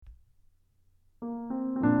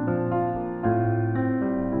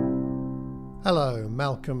Hello,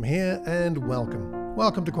 Malcolm here, and welcome.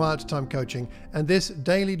 Welcome to Quiet Time Coaching and this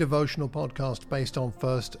daily devotional podcast based on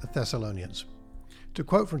 1 Thessalonians. To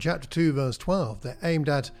quote from chapter 2, verse 12, they're aimed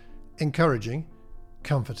at encouraging,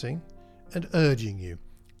 comforting, and urging you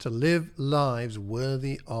to live lives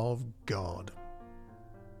worthy of God.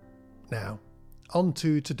 Now, on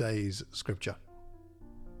to today's scripture.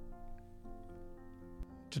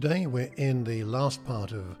 Today we're in the last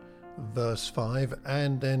part of verse 5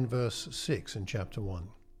 and then verse 6 in chapter 1.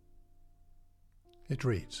 It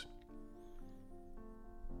reads,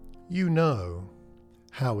 "You know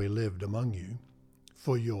how we lived among you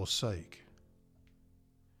for your sake.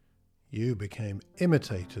 You became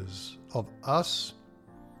imitators of us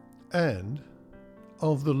and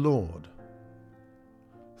of the Lord,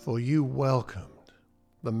 for you welcomed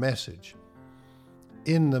the message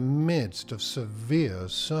in the midst of severe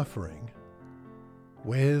suffering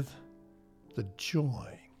with the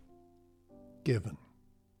joy given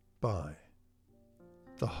by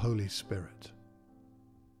the Holy Spirit."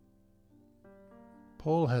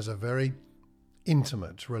 Paul has a very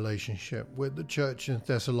intimate relationship with the church in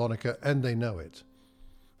Thessalonica, and they know it.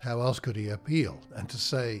 How else could he appeal and to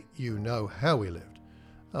say, "You know how we lived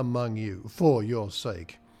among you for your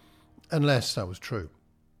sake," unless that was true?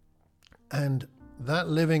 And that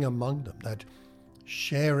living among them, that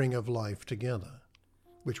sharing of life together,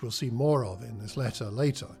 which we'll see more of in this letter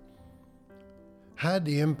later, had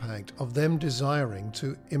the impact of them desiring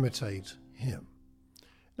to imitate him.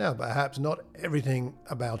 Now, perhaps not everything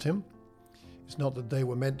about him. It's not that they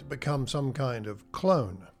were meant to become some kind of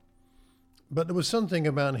clone, but there was something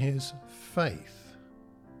about his faith,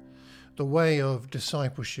 the way of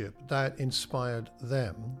discipleship that inspired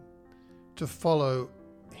them to follow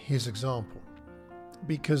his example,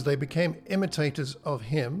 because they became imitators of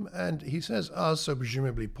him, and he says us, so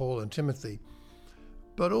presumably Paul and Timothy,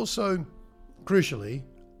 but also, crucially,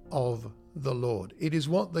 of the Lord. It is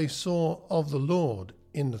what they saw of the Lord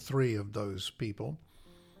in the three of those people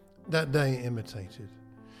that they imitated.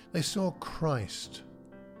 They saw Christ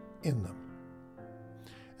in them.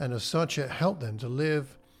 And as such, it helped them to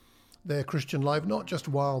live their Christian life, not just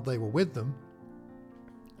while they were with them,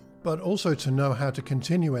 but also to know how to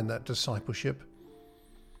continue in that discipleship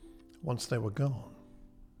once they were gone.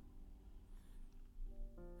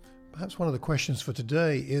 Perhaps one of the questions for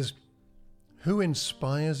today is, who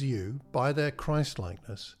inspires you by their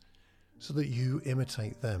Christ-likeness so that you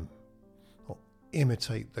imitate them, or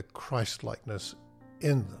imitate the Christ-likeness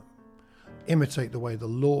in them, imitate the way the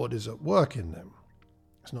Lord is at work in them?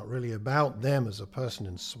 It's not really about them as a person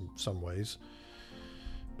in some ways,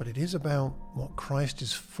 but it is about what Christ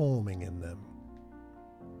is forming in them.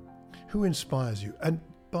 Who inspires you? And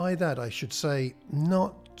by that, I should say,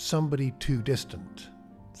 not somebody too distant,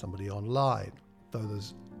 somebody online, though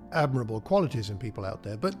there's admirable qualities in people out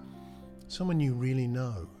there, but someone you really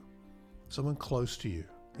know, someone close to you,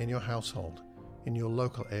 in your household, in your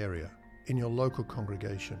local area, in your local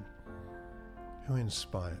congregation. Who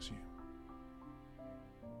inspires you?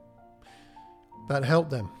 That helped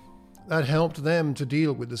them. That helped them to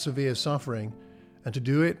deal with the severe suffering and to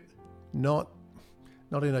do it not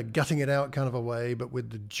in a gutting it out kind of a way, but with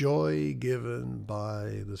the joy given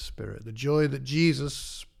by the Spirit. The joy that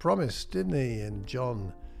Jesus promised, didn't he, in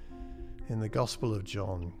the Gospel of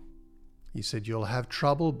John? He said, "You'll have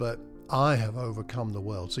trouble, but I have overcome the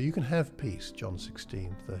world." So you can have peace, John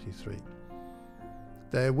 16:33.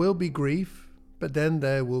 There will be grief, but then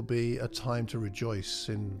there will be a time to rejoice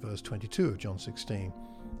in verse 22 of John 16.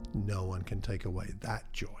 No one can take away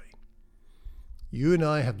that joy. You and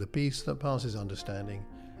I have the peace that passes understanding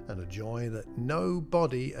and a joy that no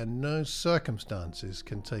body and no circumstances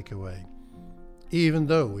can take away. Even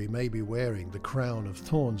though we may be wearing the crown of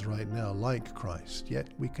thorns right now like Christ, yet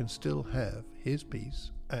we can still have his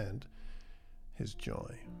peace and his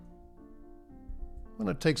joy. I'm going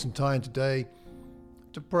to take some time today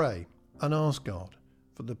to pray and ask God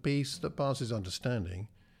for the peace that passes understanding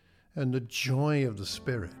and the joy of the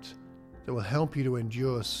Spirit that will help you to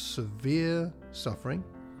endure severe suffering,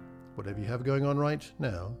 whatever you have going on right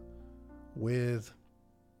now, with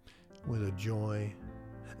a joy,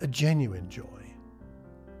 a genuine joy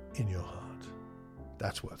in your heart.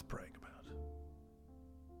 That's worth praying about.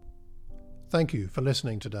 Thank you for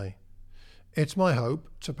listening today. It's my hope,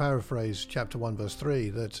 to paraphrase chapter 1, verse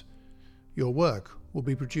 3, that your work will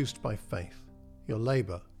be produced by faith, your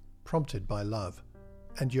labor prompted by love,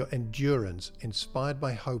 and your endurance inspired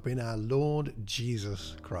by hope in our Lord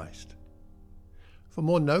Jesus Christ. For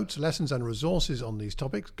more notes, lessons and resources on these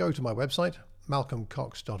topics, go to my website,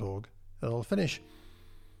 malcolmcox.org, and I'll finish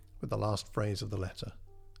with the last phrase of the letter.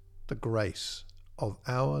 The grace of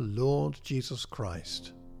our Lord Jesus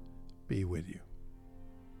Christ be with you.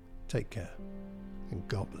 Take care and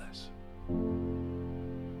God bless.